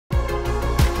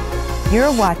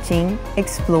You're watching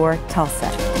Explore Tulsa.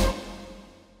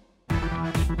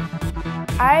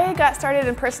 I got started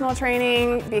in personal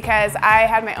training because I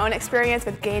had my own experience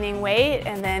with gaining weight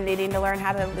and then needing to learn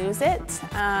how to lose it.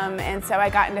 And so I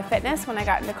got into fitness when I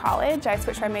got into college. I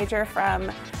switched my major from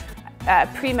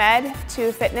pre-med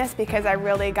to fitness because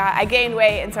I gained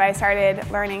weight, and so I started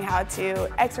learning how to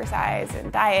exercise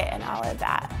and diet and all of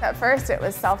that. At first it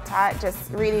was self-taught,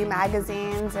 just reading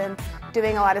magazines and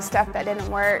doing a lot of stuff that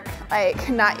didn't work, like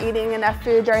not eating enough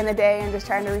food during the day and just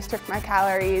trying to restrict my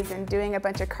calories and doing a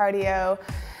bunch of cardio.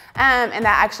 And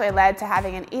that actually led to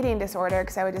having an eating disorder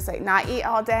because I would just not eat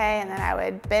all day, and then I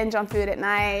would binge on food at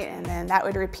night, and then that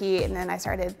would repeat, and then I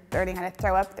started learning how to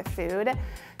throw up the food.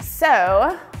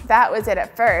 So that was it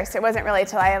at first. It wasn't really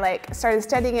until I started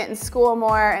studying it in school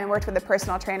more and worked with a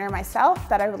personal trainer myself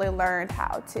that I really learned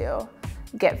how to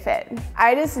get fit.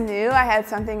 I just knew I had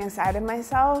something inside of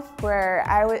myself where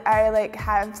I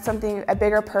have a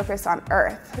bigger purpose on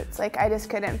earth. It's like I just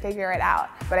couldn't figure it out.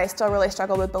 But I still really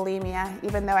struggled with bulimia,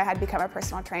 even though I had become a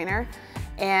personal trainer.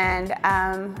 And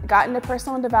got into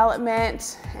personal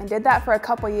development and did that for a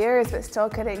couple years, but still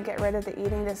couldn't get rid of the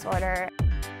eating disorder.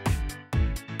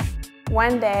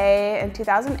 One day in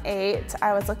 2008,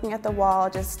 I was looking at the wall,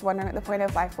 just wondering what the point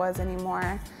of life was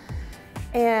anymore.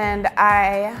 And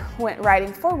I went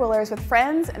riding four-wheelers with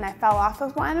friends, and I fell off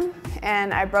of one,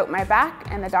 and I broke my back,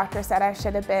 and the doctor said I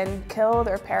should have been killed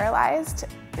or paralyzed,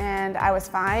 and I was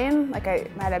fine. I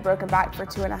had a broken back for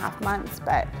 2.5 months,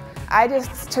 but I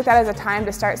just took that as a time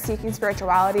to start seeking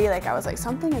spirituality. I was like,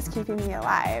 something is keeping me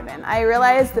alive, and I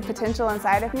realized the potential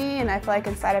inside of me, and I feel like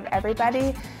inside of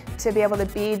everybody, to be able to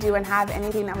be, do, and have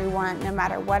anything that we want, no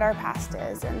matter what our past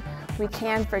is. And we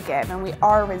can forgive, and we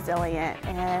are resilient,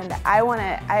 and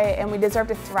and we deserve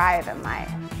to thrive in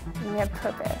life. And we have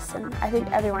purpose, and I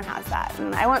think everyone has that.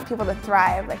 And I want people to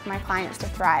thrive, like my clients to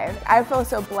thrive. I feel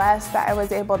so blessed that I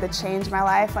was able to change my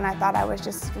life when I thought I was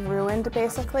just ruined,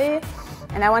 basically.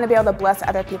 And I want to be able to bless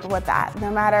other people with that. No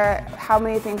matter how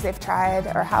many things they've tried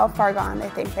or how far gone they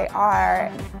think they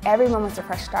are, every moment's a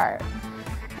fresh start.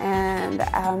 And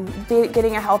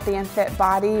getting a healthy and fit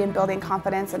body and building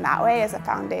confidence in that way is a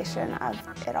foundation of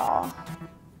it all.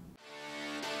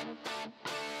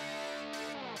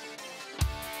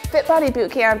 Fit Body Boot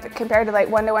Camp, compared to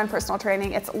one-to-one personal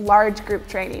training, it's large group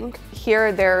training.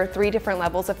 Here there are 3 different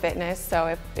levels of fitness,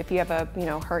 so if you have a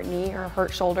hurt knee or a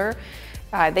hurt shoulder,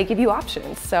 they give you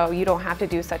options, so you don't have to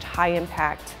do such high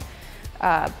impact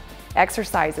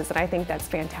exercises, and I think that's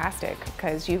fantastic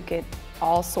because you get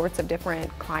all sorts of different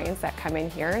clients that come in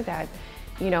here that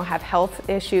have health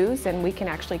issues, and we can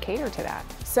actually cater to that.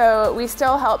 So we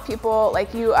still help people,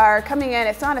 you are coming in,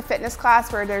 it's not a fitness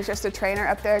class where there's just a trainer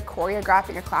up there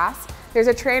choreographing a class. There's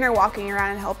a trainer walking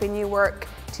around and helping you work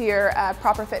to your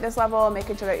proper fitness level,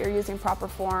 making sure that you're using proper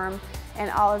form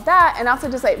and all of that, and also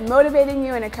just motivating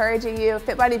you and encouraging you.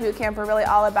 Fit Body Boot Camp, we're really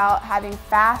all about having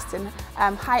fast and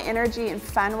high energy and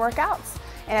fun workouts.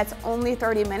 And it's only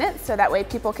 30 minutes, so that way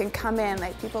people can come in.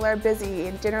 People are busy,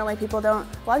 and generally a lot of people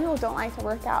don't like to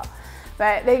work out.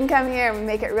 But they can come here and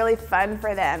make it really fun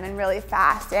for them and really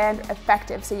fast and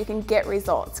effective so you can get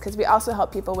results. Because we also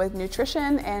help people with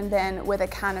nutrition and then with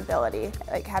accountability,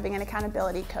 having an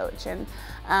accountability coach and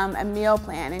a meal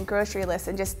plan and grocery list,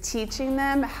 and just teaching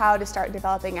them how to start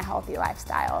developing a healthy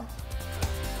lifestyle.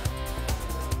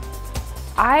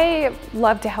 I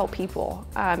love to help people.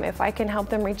 If I can help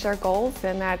them reach their goals,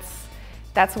 then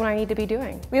that's what I need to be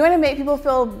doing. We want to make people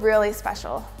feel really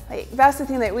special. That's the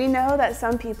thing, that we know that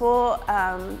some people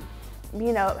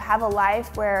have a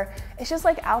life where it's just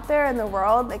out there in the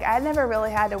world. I never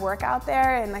really had to work out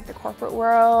there in the corporate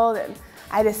world, and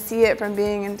I just see it from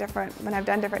being in when I've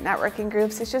done different networking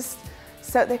groups. It's just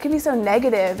they can be so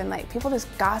negative, and people just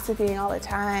gossiping all the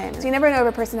time. So you never know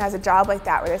if a person has a job like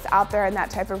that, where it's out there in that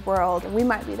type of world, and we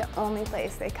might be the only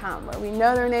place they come, where we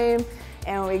know their name,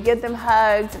 and we give them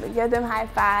hugs, and we give them high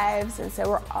fives, and so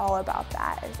we're all about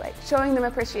that. It's showing them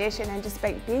appreciation and just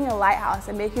being a lighthouse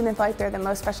and making them feel like they're the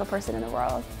most special person in the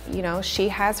world. She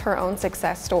has her own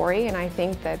success story, and I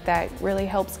think that really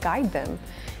helps guide them.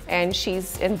 And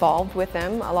she's involved with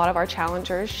them. A lot of our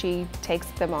challengers, she takes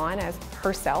them on as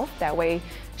herself. That way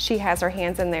she has her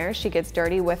hands in there, she gets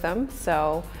dirty with them.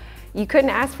 So you couldn't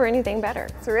ask for anything better.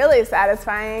 It's really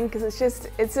satisfying because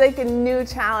it's like a new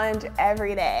challenge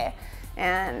every day.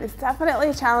 And it's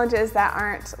definitely challenges that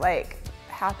aren't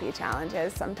happy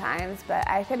challenges sometimes, but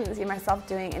I couldn't see myself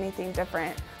doing anything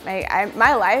different.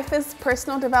 My life is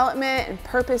personal development and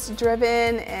purpose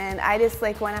driven, and I just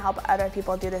want to help other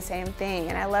people do the same thing.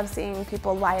 And I love seeing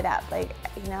people light up.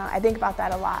 I think about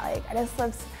that a lot.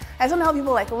 I I just want to help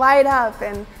people like light up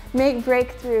and make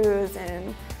breakthroughs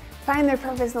and find their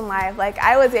purpose in life like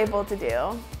I was able to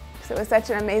do. So it was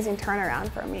such an amazing turnaround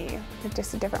for me. It's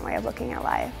just a different way of looking at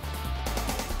life.